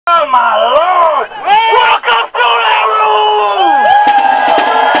Oh my Lord! Welcome to the room!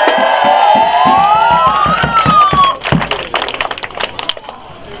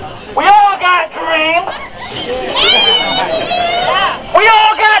 We all got dreams. We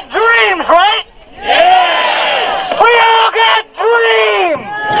all got dreams, right? Yeah! We all got dreams!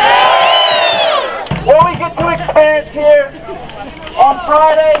 Yeah! What we get to experience here on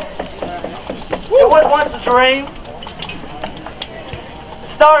Friday, it was once a dream.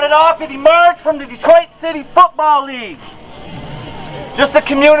 Started off, it emerged from the Detroit City Football League. Just a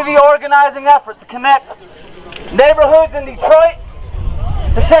community organizing effort to connect neighborhoods in Detroit,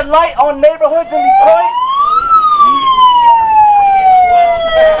 to shed light on neighborhoods in Detroit.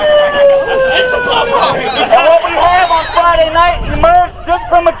 And what we have on Friday night emerged just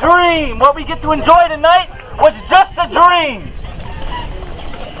from a dream. What we get to enjoy tonight was just a dream.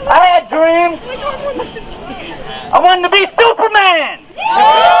 I had dreams. I wanted to be Superman.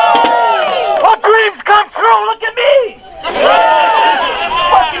 Well, dreams come true. Look at me.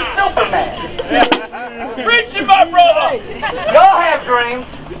 Fucking Superman. Preaching, my brother. Y'all have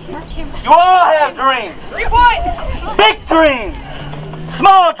dreams. You all have dreams. 3 points. Big dreams.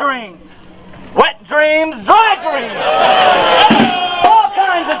 Small dreams. Wet dreams. Dry dreams. All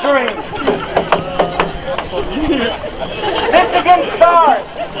kinds of dreams. Michigan Stars,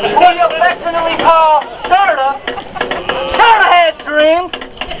 who you affectionately call Sherta. Sherta has dreams.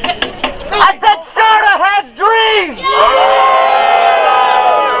 I said Sherta has dreams.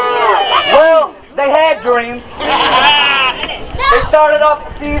 Well, they had dreams. They started off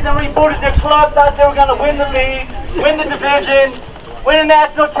the season, rebooted their club, thought they were going to win the league, win the division, win a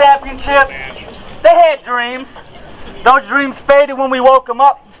national championship. They had dreams. Those dreams faded when we woke them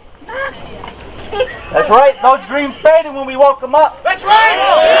up. That's right, those dreams faded when we woke them up. That's right!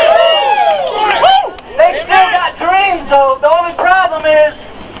 They still got dreams, though. The only problem is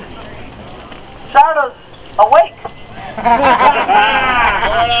Sharda's awake.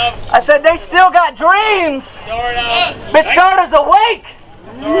 I said they still got dreams, but Sharda's awake.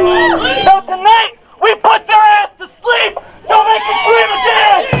 So tonight, we put their ass to sleep so they can dream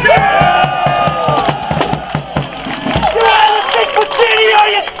again. You either think for city or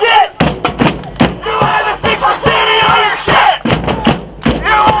you shit. You either think for city or you shit.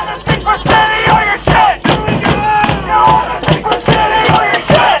 You either think for city or you shit. You either think for city or you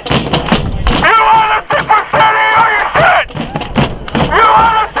shit. You either think for city or you shit. You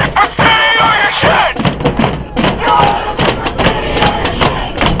either think for city or you shit. You either think for city or you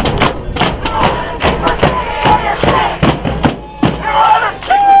shit. You either think for city or you shit. You either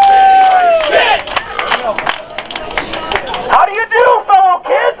think for city or you shit. How do you do, fellow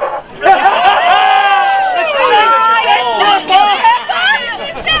kids?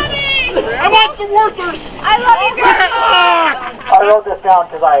 I want some Werthers. I love you, girl. I wrote this down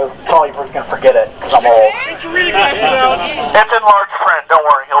because I probably was going to forget it because I'm old. Get your reading glasses out. It's in large print. Don't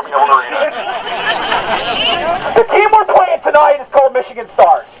worry, he'll be able to read it. The team we're playing tonight is called Michigan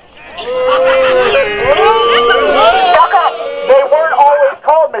Stars. Shut up! They weren't always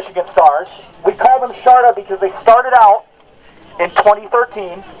called Michigan Stars. We call them Sharda because they started out in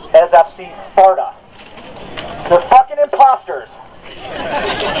 2013 as FC Sparta. They're fucking imposters.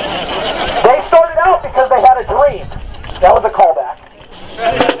 They started out because they had a dream. That was a callback.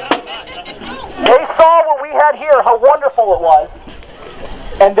 They saw what we had here, how wonderful it was,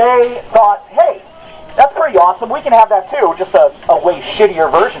 and they thought, hey, that's pretty awesome. We can have that too, just a way shittier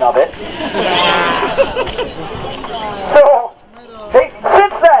version of it. So,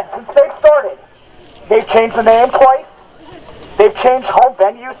 since they've started, they've changed the name twice. They've changed home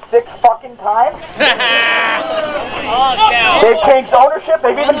venues 6 fucking times. They've changed ownership.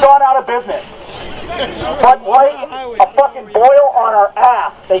 They've even gone out of business. But like a fucking boil on our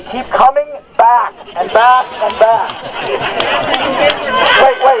ass, they keep coming back and back and back.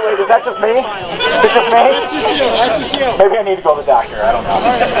 Wait, is that just me? Is it just me? Maybe I need to go to the doctor, I don't know.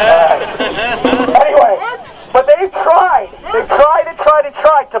 Anyway, but they've tried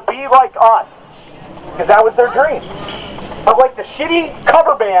to be like us, because that was their dream. But like the shitty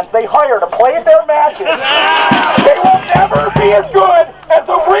cover bands they hire to play at their matches, they will never be as good as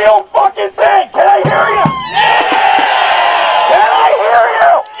the real fucking thing. Can I hear you?